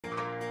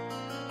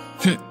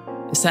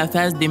It's half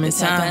past demon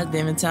time.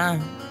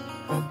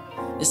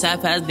 It's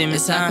half past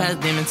demon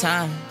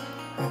time.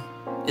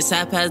 It's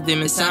half past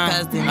demon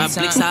time. My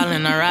blicks all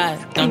in the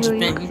ride. Don't you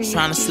think you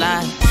tryna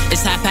slide?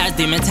 It's half past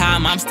demon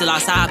time. I'm still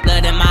outside,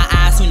 blood in my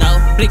eyes, you know.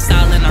 Blicks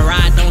all in the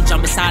ride. Don't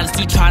jump beside us,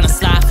 you tryna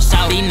slide for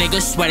sure. These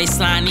niggas swear they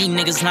slime, these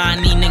niggas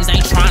lying, these niggas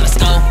ain't tryna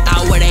score.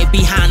 Out where they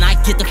behind, I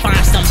get to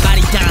find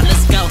somebody down.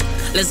 Let's go.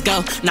 Let's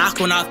go, knock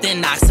one off,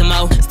 then knock some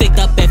more. Stick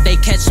up if they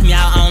catch me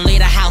out, I don't leave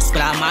the house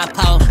without my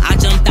pole. I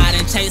jumped out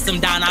and chased him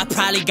down, I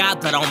probably got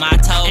blood on my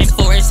toes. And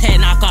for his head,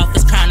 knock off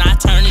his crown, I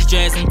turn his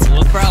dreads into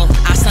a bro.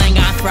 I slang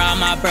out for all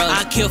my bros,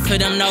 I kill for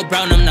them, no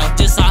bro, no.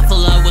 Just off of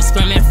love with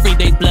screaming free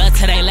big blood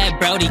till they let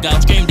Brody go.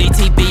 Scream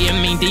D.T.B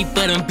and mean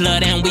deeper than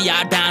blood, and we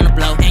all down to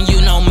blow. And you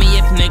know me,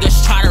 if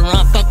niggas try to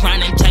run, fuck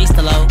round and chase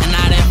the low. And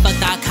I done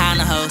fucked all kind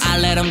of hoes, I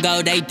let them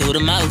go, they do the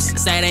most.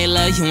 Say they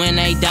love you when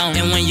they don't,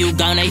 and when you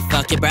gone, they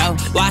fuck it, bro.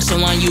 Watch the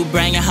one you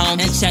bring it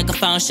home and check a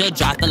phone, she'll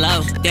drop the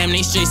low. Damn,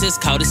 these streets is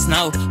cold as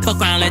snow. Fuck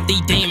around, let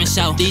these demons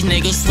show. These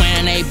niggas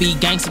swearing they be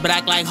gangsters, but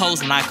act like hoes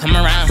when I come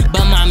around.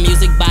 But my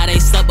music by they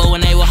suck, but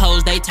when they were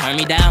hoes, they turn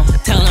me down.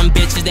 Tell them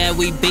bitches that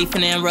we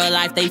beefing, in real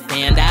life they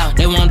fanned out.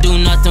 They won't do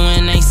nothing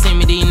when they see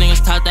me. These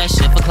niggas talk that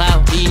shit for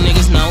clout. These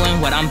niggas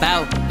knowing what I'm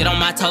about. Get on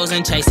my toes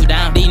and chase you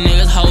down. These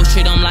niggas hoes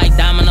treat them like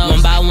dominoes.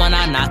 One by one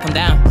I knock them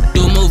down.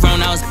 Do a move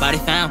wrong, I was body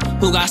found.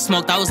 Who got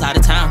smoked, I was out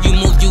of town. You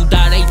move, you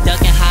die, they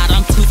ducking hide.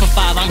 I'm 2 for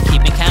 5, I'm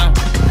keeping count.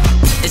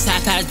 It's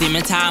half past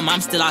demon time, I'm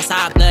still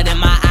outside, blood in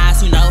my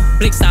eyes, you know.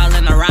 Blicks all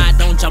in the ride,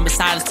 don't jump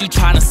beside us, you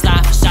tryna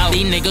slide for sure.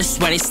 These niggas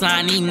swear they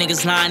slime, these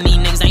niggas lying, these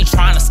niggas ain't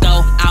tryna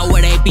score. Out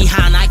where they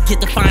behind, I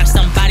get to find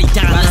somebody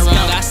down. Let's go.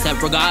 I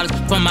step regardless,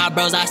 for my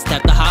bros I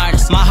step the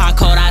hardest. My heart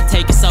cold, I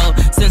take it so,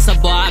 since a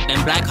boy I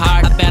been black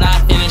hard. I bet I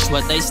finish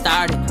what they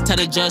started, tell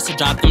the judge to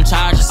drop them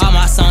charges. All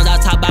my songs I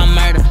talk about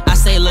murder, I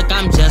say look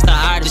I'm just an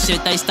artist. The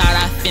shit they start,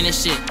 I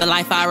finish it. The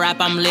life I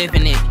rap, I'm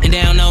living it. And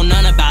they don't know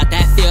none about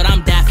that field,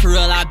 I'm that for real,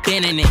 I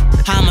been in it.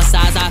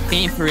 Homicides, I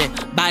fiend for it.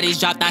 Bodies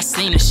dropped, I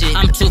seen the shit.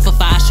 I'm 2 for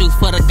 5, shoot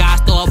for the guys.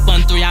 Throw up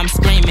on 3, I'm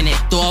screaming it.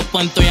 Throw up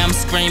on 3, I'm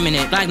screaming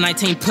it. Black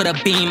 19, put a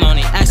beam on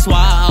it. That's why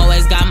I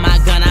always got my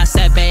gun. I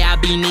said, babe, I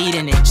be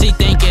needing it. She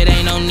think it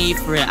ain't no need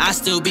for it. I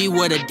still be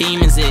where the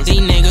demons is.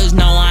 These niggas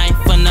know I ain't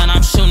for none.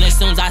 I'm shooting as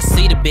soon as I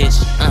see the bitch.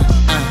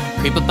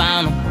 Creep up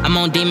on him. I'm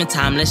on demon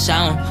time, let's show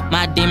him.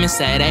 My demons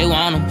say they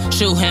want him.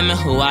 Shoot him and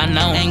who I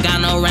know. Ain't got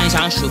no range,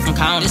 I don't shoot from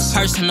corners. It's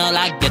personal,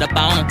 I get up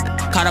on him.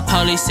 Call the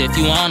police if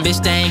you want him.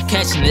 Bitch, they ain't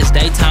catching this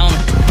Daytona.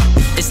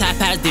 It's half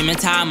past demon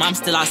time, I'm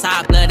still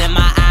outside, blood in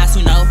my eyes,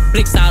 you know.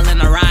 Blicks all in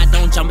the ride,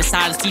 don't jump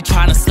beside us, you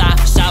tryna slide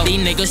for sure.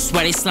 These niggas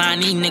swear they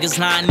slime, these niggas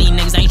lying, these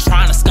niggas ain't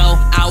tryna score.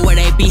 Out where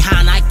they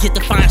behind, I get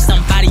to find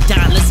somebody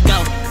down, let's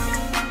go.